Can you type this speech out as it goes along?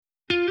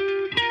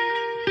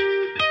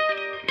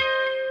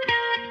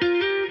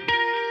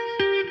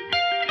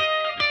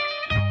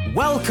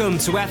Welcome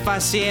to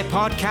FRCA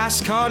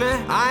Podcast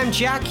Corner. I'm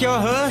Jack, your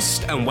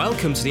host, and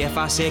welcome to the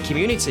FRCA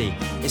community.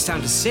 It's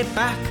time to sit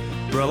back,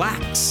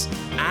 relax,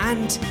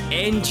 and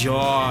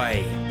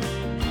enjoy.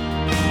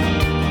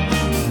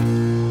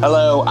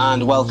 Hello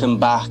and welcome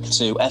back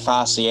to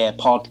FRCA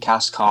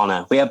Podcast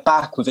Corner. We are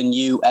back with a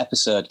new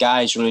episode.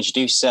 Guys, you want to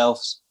introduce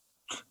yourselves?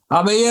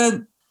 I'm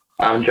Ian.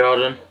 I'm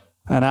Jordan.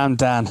 And I'm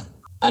Dan.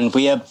 And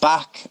we are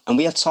back and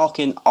we are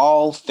talking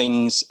all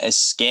things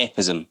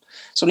escapism.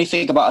 So when you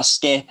think about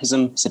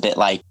escapism, it's a bit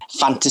like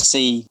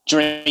fantasy,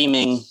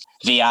 dreaming,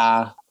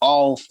 VR,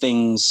 all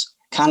things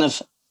kind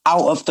of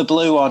out of the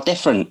blue or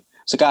different.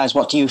 So guys,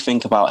 what do you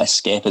think about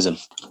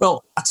escapism?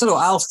 Well, I tell you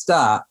what, I'll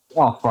start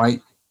off, right?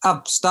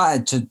 I've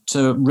started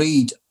to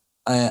read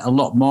a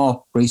lot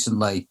more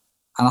recently,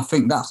 and I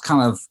think that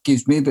kind of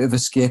gives me a bit of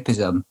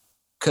escapism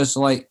because,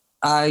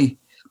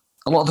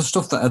 a lot of the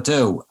stuff that I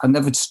do, I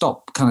never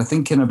stop kind of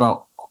thinking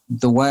about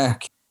the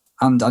work,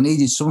 and I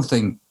needed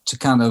something to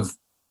kind of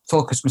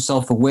focus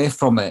myself away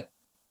from it.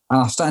 And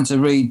I'm starting to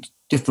read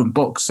different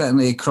books,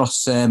 certainly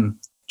across during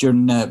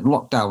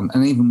lockdown,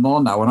 and even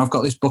more now. And I've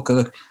got this book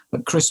at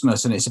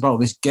Christmas, and it's about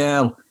this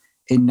girl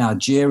in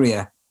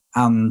Nigeria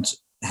and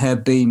her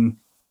being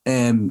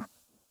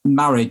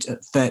married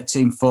at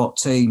 13,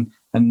 14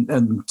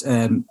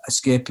 and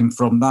escaping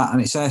from that.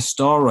 And it's her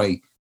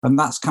story. And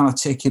that's kind of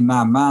taking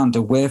my mind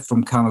away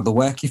from kind of the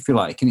work, if you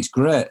like. And it's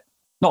great.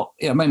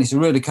 It's a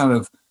really kind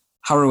of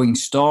harrowing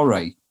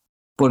story,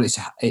 but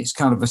it's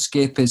kind of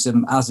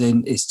escapism, as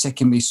in it's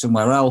taking me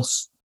somewhere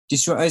else.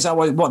 Is that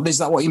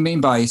what you mean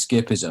by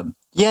escapism?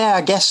 Yeah,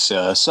 I guess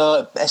so.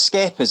 So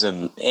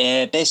escapism,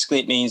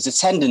 basically it means the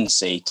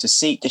tendency to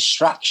seek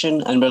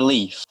distraction and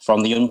relief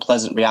from the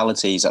unpleasant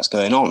realities that's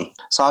going on.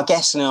 So I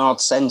guess in an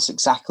odd sense,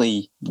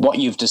 exactly what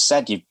you've just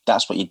said,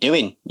 that's what you're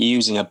doing. You're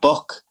using a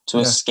book to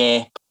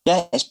escape.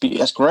 Yeah,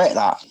 it's great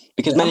that.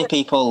 Because many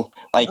people,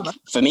 like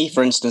for me,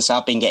 for instance,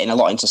 I've been getting a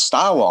lot into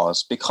Star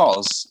Wars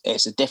because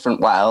it's a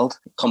different world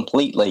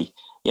completely.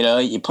 You know,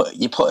 you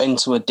put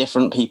into a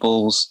different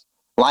people's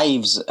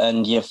lives,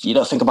 and you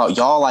don't think about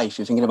your life.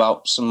 You're thinking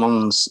about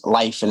someone's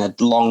life in a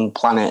long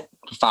planet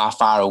far,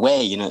 far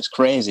away. You know, it's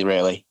crazy,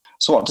 really.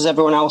 So what does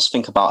everyone else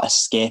think about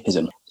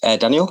escapism?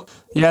 Daniel?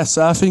 Yes,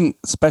 I think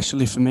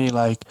especially for me,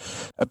 like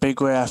a big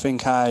way I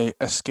think I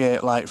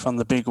escape like from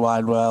the big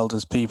wide world,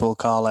 as people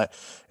call it,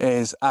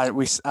 is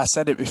I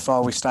said it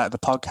before we started the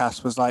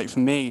podcast, was like for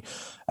me,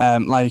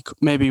 like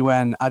maybe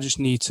when I just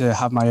need to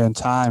have my own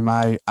time,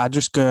 I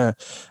just go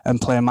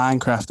and play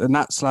Minecraft, and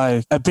that's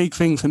like a big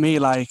thing for me.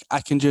 Like I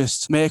can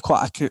just make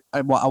what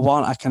I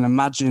want. I can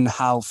imagine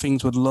how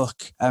things would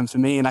look for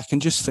me, and I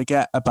can just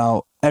forget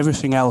about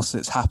everything else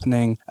that's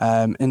happening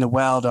in the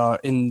world or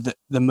in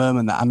the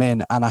moment that I'm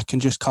in, and I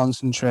can just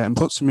concentrate and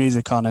put some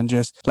music on and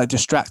just like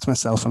distract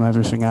myself from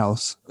everything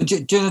else. Do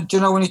you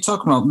know when you're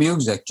talking about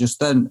music, just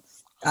then,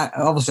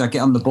 obviously I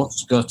get on the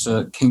bus to go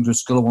to Kingswood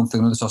School or one thing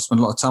or another, so I spend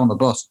a lot of time on the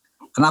bus.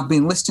 And I've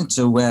been listening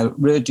to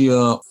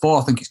Radio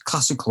 4, I think it's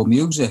classical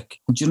music.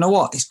 And do you know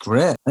what? It's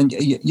great. And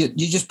you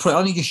just put it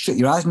on, you just shut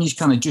your eyes and you just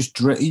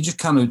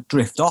kind of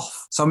drift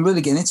off. So I'm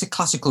really getting into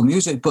classical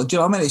music. But do you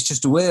know what I mean? It's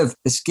just a way of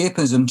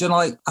escapism. Do you know,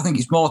 like, I think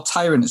it's more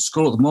tiring at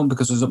school at the moment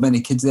because there's not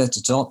many kids there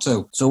to talk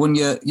to. So when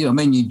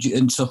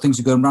and so things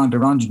are going round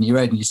and round in your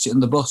head and you sit on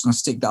the bus, and I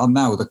stick that on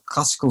now with the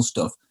classical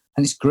stuff.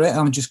 And it's great.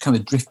 I'm just kind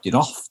of drifting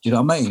off. Do you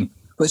know what I mean?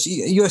 But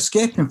you're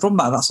escaping from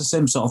that. That's the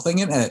same sort of thing,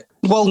 isn't it?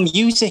 Well,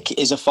 music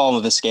is a form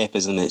of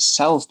escapism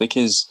itself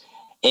because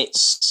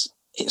it's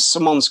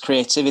someone's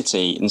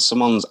creativity and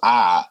someone's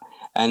art.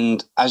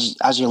 And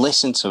as you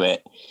listen to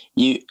it,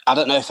 I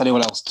don't know if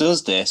anyone else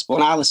does this, but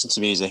when I listen to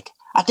music,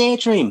 I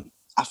daydream.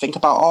 I think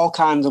about all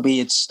kinds of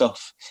weird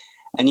stuff.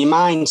 And your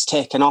mind's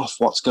taken off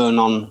what's going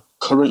on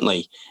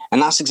currently.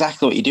 And that's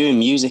exactly what you're doing.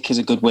 Music is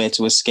a good way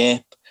to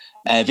escape.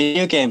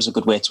 Video games are a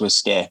good way to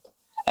escape.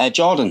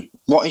 Jordan,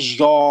 what is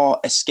your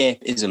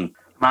escapism?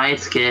 My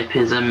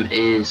escapism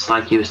is,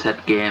 like you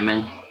said,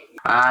 gaming.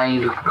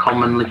 I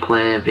commonly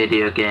play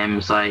video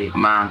games like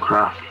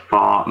Minecraft,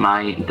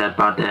 Fortnite, Dead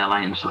by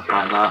Daylight and stuff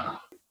like that.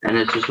 And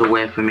it's just a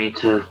way for me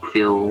to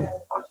feel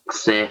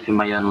safe in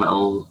my own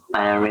little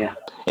area.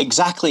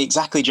 Exactly,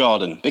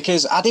 Jordan.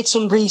 Because I did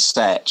some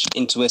research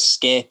into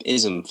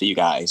escapism for you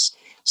guys.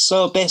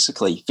 So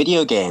basically,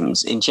 video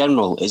games in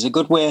general is a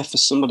good way for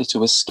somebody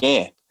to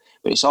escape.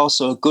 But it's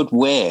also a good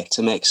way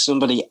to make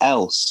somebody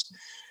else.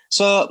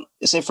 So,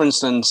 say for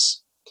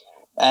instance,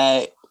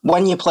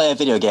 when you play a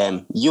video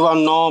game, you are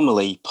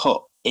normally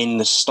put in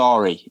the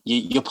story.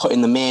 You're put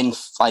in the main,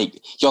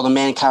 like, you're the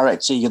main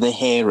character, you're the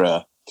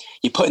hero.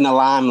 You're put in the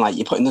limelight,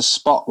 you're put in the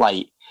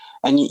spotlight,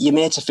 and you're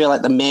made to feel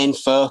like the main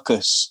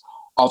focus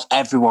of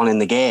everyone in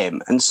the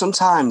game. And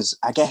sometimes,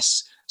 I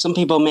guess, some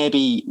people may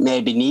be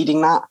needing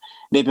that.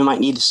 Maybe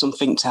might need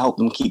something to help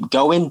them keep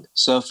going.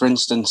 So, for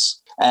instance,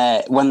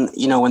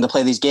 when they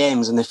play these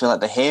games and they feel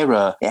like the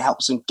hero, it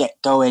helps them get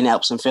going, it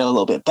helps them feel a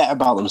little bit better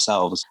about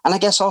themselves. And I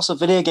guess also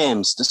video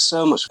games, there's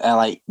so much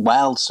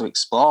worlds to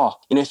explore.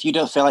 If you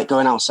don't feel like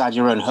going outside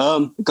your own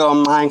home, go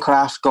on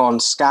Minecraft, go on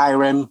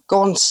Skyrim,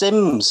 go on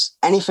Sims,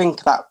 anything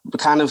that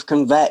kind of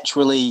can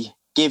virtually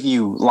give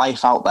you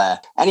life out there.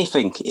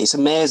 Anything. It's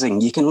amazing.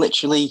 You can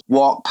literally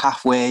walk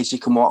pathways, you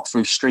can walk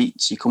through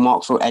streets, you can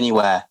walk through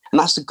anywhere. And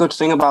that's the good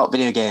thing about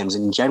video games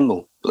in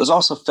general. But there's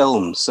also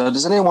films. So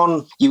does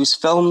anyone use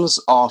films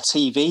or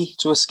TV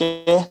to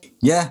escape?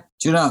 Yeah.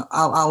 Do you know,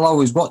 I'll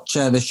always watch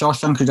The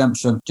Shawshank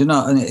Redemption. Do you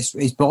know, and it's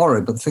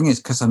boring, but the thing is,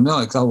 because I know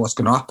exactly what's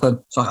going to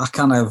happen, so I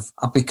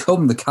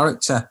become the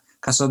character,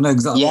 because I know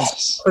exactly.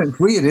 Yes. It's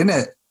weird, isn't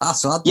it?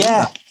 That's what I do.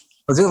 Yeah.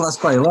 I do that's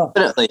quite a lot.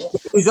 Definitely.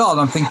 It's on,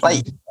 I'm thinking,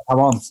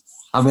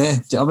 I'm here.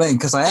 Do you know what I mean?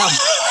 Because I am.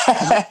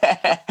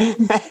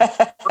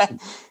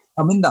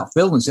 I'm in that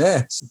film, it's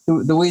here.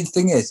 The weird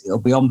thing is, it'll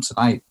be on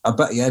tonight. I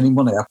bet you any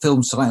money, a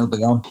film tonight will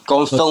be on. Go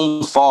on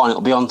Film 4 and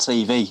it'll be on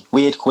TV.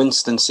 Weird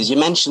coincidences. You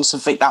mentioned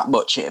something that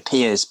much, it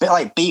appears. A bit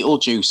like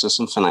Beetlejuice or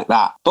something like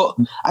that. But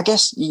I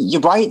guess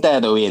you're right there,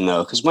 though, Ian,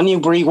 though, because when you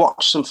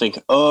rewatch something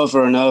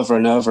over and over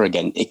and over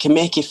again, it can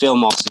make you feel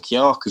more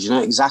secure because you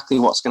know exactly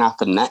what's going to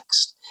happen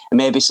next. And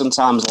maybe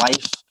sometimes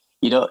life,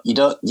 you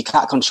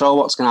can't control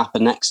what's going to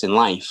happen next in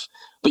life.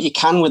 But you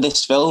can with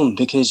this film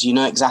because you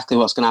know exactly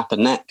what's going to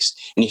happen next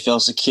and you feel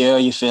secure,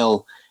 you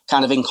feel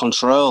kind of in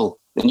control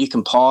and you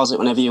can pause it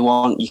whenever you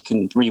want, you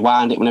can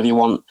rewind it whenever you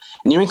want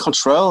and you're in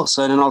control.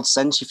 So in an odd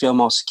sense, you feel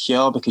more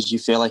secure because you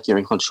feel like you're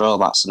in control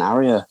of that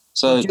scenario.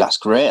 So that's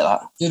great,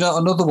 that. You know,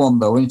 another one,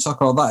 though, when you talk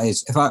about that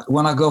is,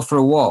 when I go for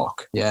a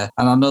walk, and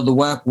I know the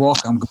walk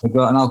I'm going to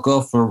go, and I'll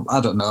go for,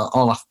 I don't know,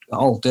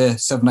 all day,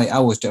 7-8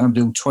 hours, I'm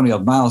doing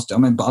 20-odd miles, do you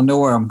know what I mean? But I know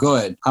where I'm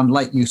going, and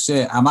like you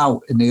say, I'm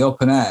out in the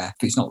open air,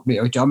 if it's not, do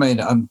you know what I mean?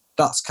 And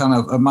that's kind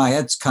of, my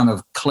head's kind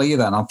of clear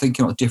then, I'm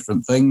thinking about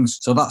different things.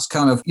 So that's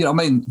kind of, you know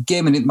what I mean?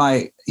 Gaming,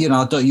 I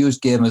don't use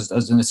game as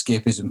an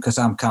escapism because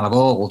I'm kind of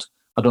old.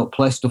 I don't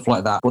play stuff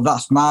like that. But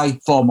that's my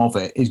form of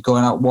it, is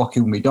going out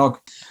walking with my dog.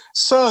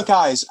 So,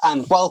 guys,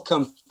 and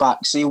welcome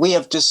back. See, we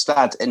have just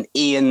had an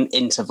Ian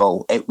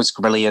interval. It was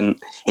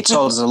brilliant. It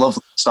told us a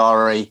lovely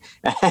story.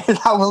 And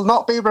that will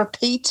not be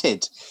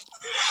repeated.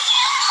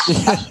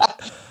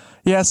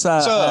 Yes,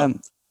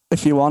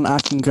 if you want, I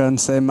can go and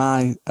say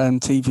my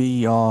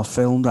TV or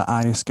film that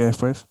I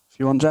escape with. If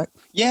you want, Jack?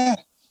 Yeah,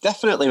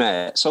 definitely,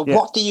 mate. So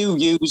what do you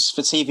use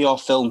for TV or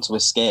film to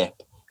escape?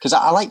 Because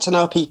I like to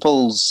know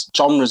people's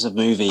genres of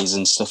movies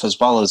and stuff as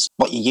well as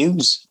what you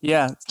use.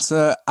 Yeah,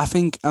 so I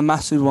think a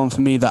massive one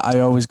for me that I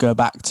always go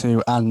back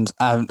to, and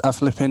I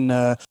flip in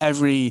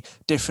every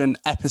different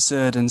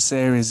episode and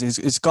series,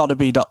 it's got to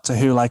be Doctor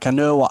Who. Like, I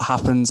know what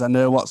happens, I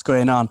know what's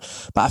going on,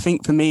 but I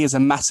think for me it's a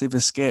massive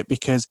escape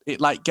because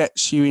it like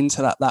gets you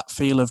into that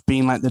feel of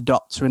being like the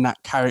Doctor and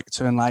that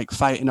character and like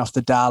fighting off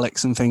the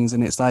Daleks and things,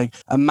 and it's like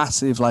a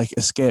massive like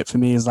escape for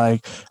me. Is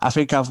like, I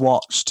think I've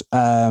watched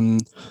all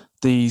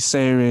the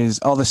series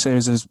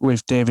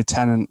with David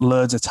Tennant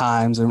loads of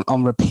times and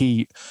on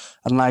repeat,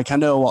 and like I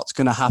know what's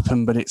going to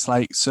happen, but it's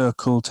like so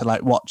cool to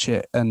like watch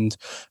it, and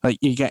like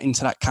you get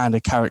into that kind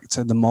of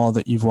character the more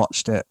that you've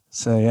watched it.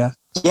 So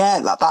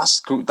that's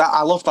cool.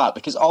 I love that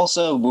because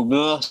also with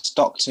most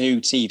Doctor Who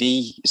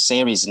TV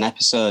series and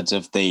episodes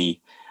of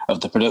the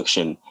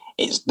production,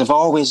 they've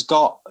always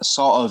got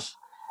sort of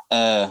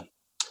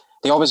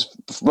they always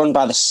run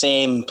by the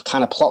same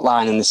kind of plot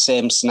line and the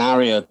same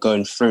scenario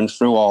going through and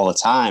through all the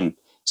time.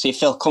 So you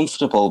feel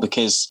comfortable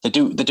because they're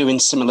doing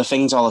similar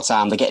things all the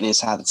time. They're getting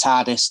inside the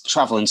TARDIS,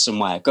 travelling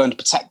somewhere, going to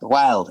protect the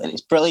world, and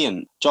it's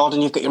brilliant.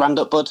 Jordan, you've got your hand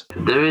up, bud?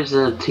 There is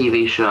a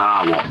TV show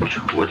I watch,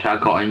 which I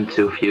got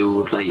into a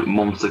few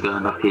months ago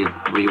and I keep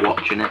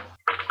rewatching it.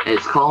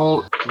 It's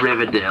called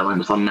Riverdale and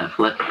it's on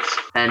Netflix.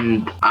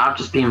 And I've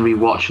just been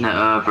rewatching it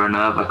over and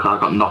over because I've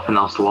got nothing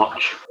else to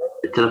watch.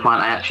 To the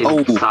point I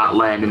actually start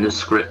learning the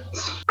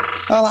scripts.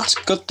 Oh, that's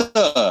good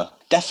though.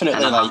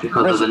 Definitely.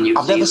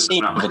 I've never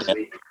seen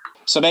Riverdale.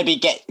 So maybe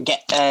get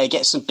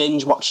some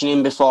binge watching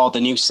in before the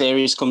new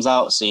series comes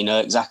out so you know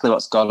exactly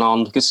what's going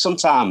on. Because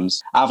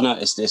sometimes I've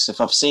noticed this, if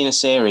I've seen a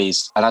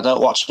series and I don't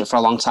watch it for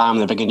a long time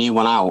and they bring a new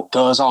one out,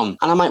 goes on,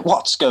 and I'm like,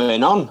 what's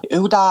going on?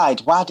 Who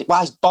died? Why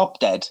is Bob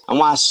dead? And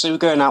why is Sue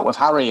going out with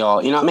Harry?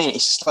 Or, you know what I mean?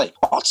 It's just like,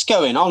 what's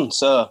going on?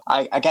 So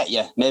I get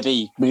you.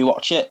 Maybe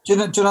rewatch it. Do you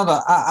know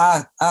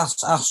that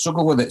I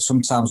struggle with it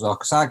sometimes though,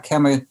 because I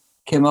came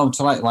home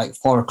to like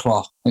 4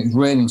 o'clock. It's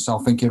raining, so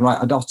I'm thinking, right,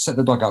 I'd have to take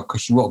the dog out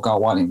because she won't go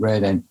out while it's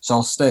raining. So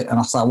I'll stay and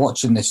I start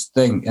watching this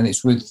thing, and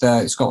it's with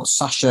it's got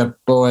Sacha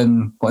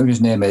Bowen, whatever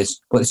his name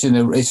is, but it's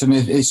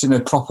in a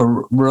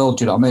proper role.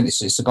 Do you know what I mean?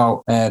 It's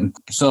about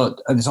so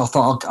I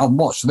thought I'll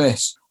watch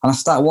this, and I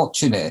start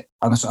watching it,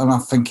 and I'm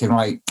thinking,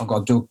 right, I've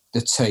got to do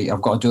the tea,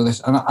 I've got to do this,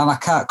 and I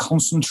can't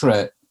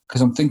concentrate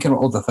because I'm thinking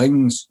of other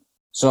things.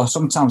 So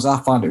sometimes I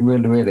find it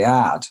really, really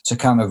hard to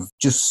kind of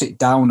just sit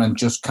down and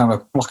just kind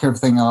of block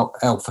everything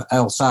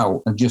else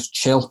out and just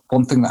chill.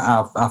 One thing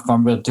that I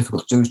find really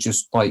difficult to do is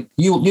just like,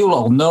 you'll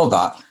all know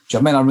that, Do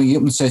you know what I mean? I ring you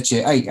up and say to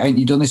you, hey, ain't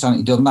you done this, ain't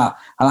you done that?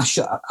 And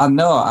I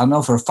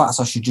know for a fact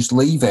I should just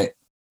leave it.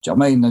 Do you know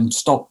what I mean? And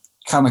stop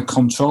kind of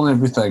controlling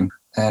everything.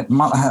 So,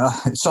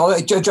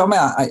 do you know what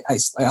I mean?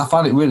 I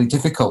find it really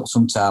difficult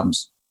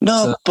sometimes.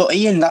 No, but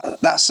Ian,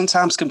 that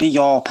sometimes can be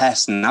your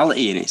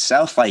personality in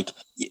itself. Like,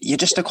 you're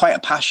just quite a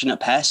passionate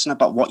person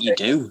about what you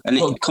do, and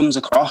it comes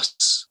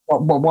across.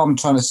 What I'm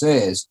trying to say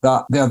is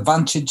that the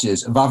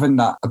advantages of having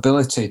that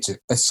ability to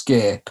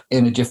escape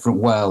in a different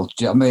world,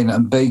 do you know what I mean,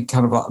 and be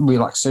kind of like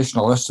relaxation,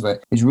 all the rest of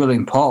it, is really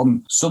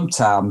important.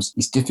 Sometimes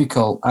it's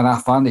difficult, and I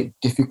find it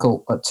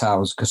difficult at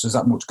times because there's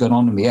that much going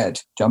on in my head.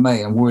 Do you know what I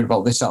mean? I'm worried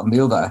about this, that, and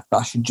the other. That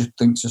I should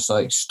just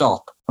like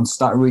stop and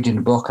start reading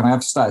a book, and I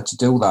have started to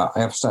do that. I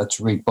have started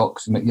to read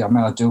books, and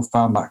I do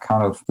find that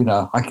kind of,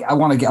 I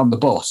want to get on the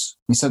bus.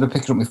 Instead of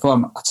picking up my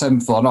phone, I turn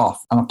my phone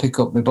off and I pick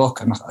up my book,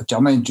 and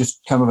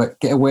just kind of like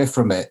get away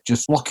from it,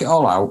 just block it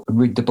all out and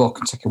read the book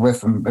and take away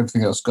from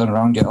everything that's going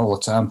around you all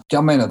the time. Do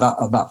you know what I mean?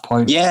 At that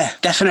point? Yeah,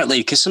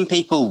 definitely. Because some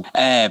people,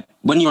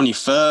 when you're on your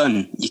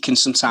phone, you can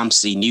sometimes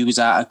see news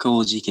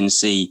articles, you can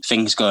see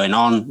things going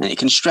on, and it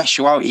can stress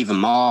you out even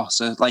more.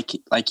 So, like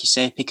you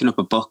say, picking up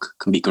a book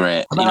can be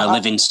great.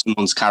 Living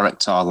someone's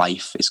character or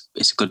life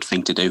is a good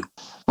thing to do.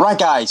 Right,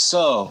 guys,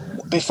 so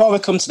before we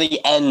come to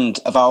the end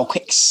of our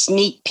quick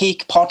sneak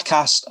peek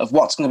podcast of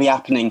what's going to be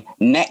happening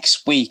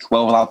next week,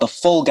 where we'll have the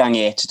full gang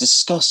here to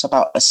discuss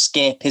about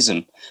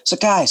escapism. So,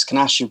 guys, can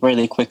I ask you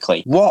really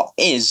quickly, what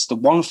is the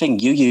one thing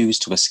you use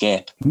to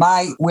escape?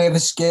 My way of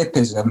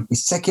escapism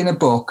is taking a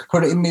book,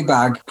 put it in my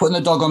bag, putting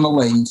the dog on the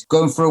lead,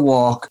 going for a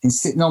walk, and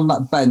sitting on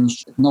that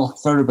bench at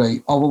North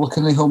Ferriby,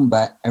 overlooking the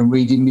Humber and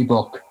reading my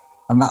book.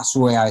 And that's the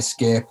way I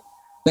escape.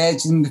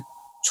 Birds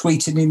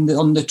tweeting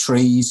on the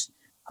trees,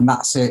 and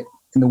that's it.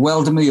 In the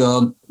world of my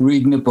own,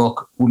 reading a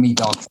book with my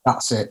dog.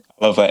 That's it.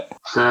 Love it.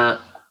 So,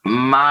 what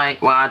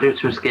I do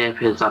to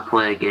escape is I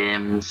play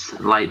games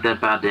like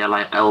Dead by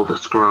Daylight, Elder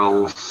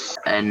Scrolls,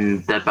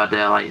 and Dead by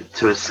Daylight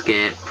to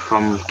escape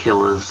from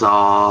killers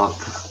or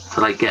to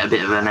like get a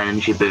bit of an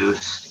energy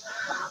boost.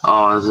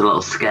 Or as a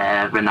little scare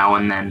every now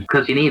and then,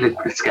 because you need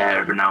a scare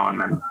every now and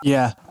then.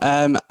 Yeah,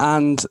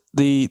 and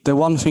the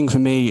one thing for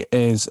me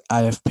is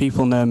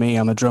people know me,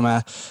 I'm a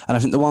drummer, and I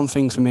think the one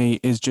thing for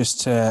me is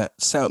just to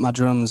set up my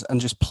drums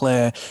and just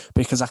play,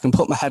 because I can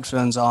put my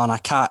headphones on, I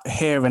can't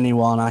hear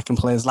anyone, I can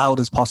play as loud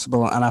as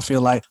possible, and I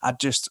feel like I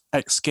just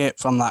escape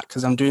from that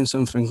because I'm doing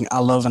something I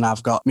love and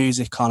I've got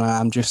music on, and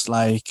I'm just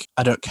like,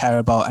 I don't care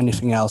about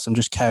anything else, I'm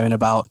just caring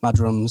about my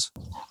drums.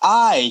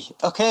 I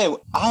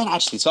haven't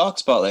actually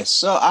talked about this.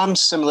 So I'm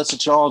similar to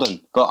Jordan,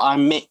 but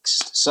I'm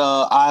mixed.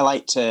 So I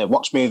like to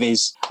watch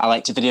movies, I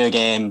like to video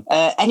game,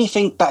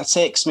 anything that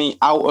takes me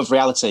out of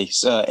reality.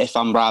 So if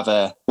I'm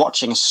rather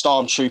watching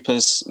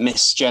Stormtroopers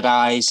miss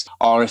Jedis,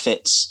 or if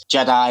it's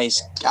Jedis,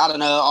 I don't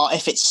know, or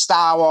if it's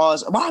Star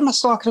Wars. Why am I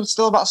talking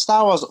still about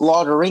Star Wars?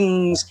 Lord of the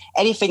Rings,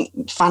 anything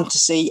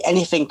fantasy,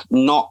 anything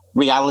not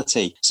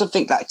reality,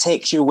 something that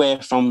takes you away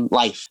from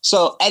life.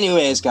 So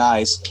anyways,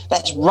 guys,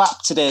 let's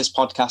wrap today's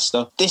podcast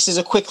up. This is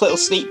a quick little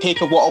sneak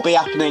peek of what will be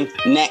happening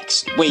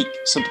next week,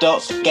 so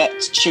don't forget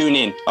to tune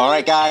in. All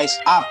right, guys,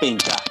 I've been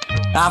Jack.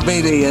 I've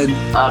been Ian.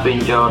 I've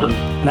been Jordan.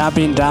 And I've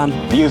been Dan.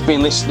 You've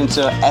been listening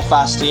to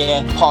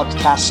FRCA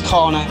Podcast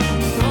Corner.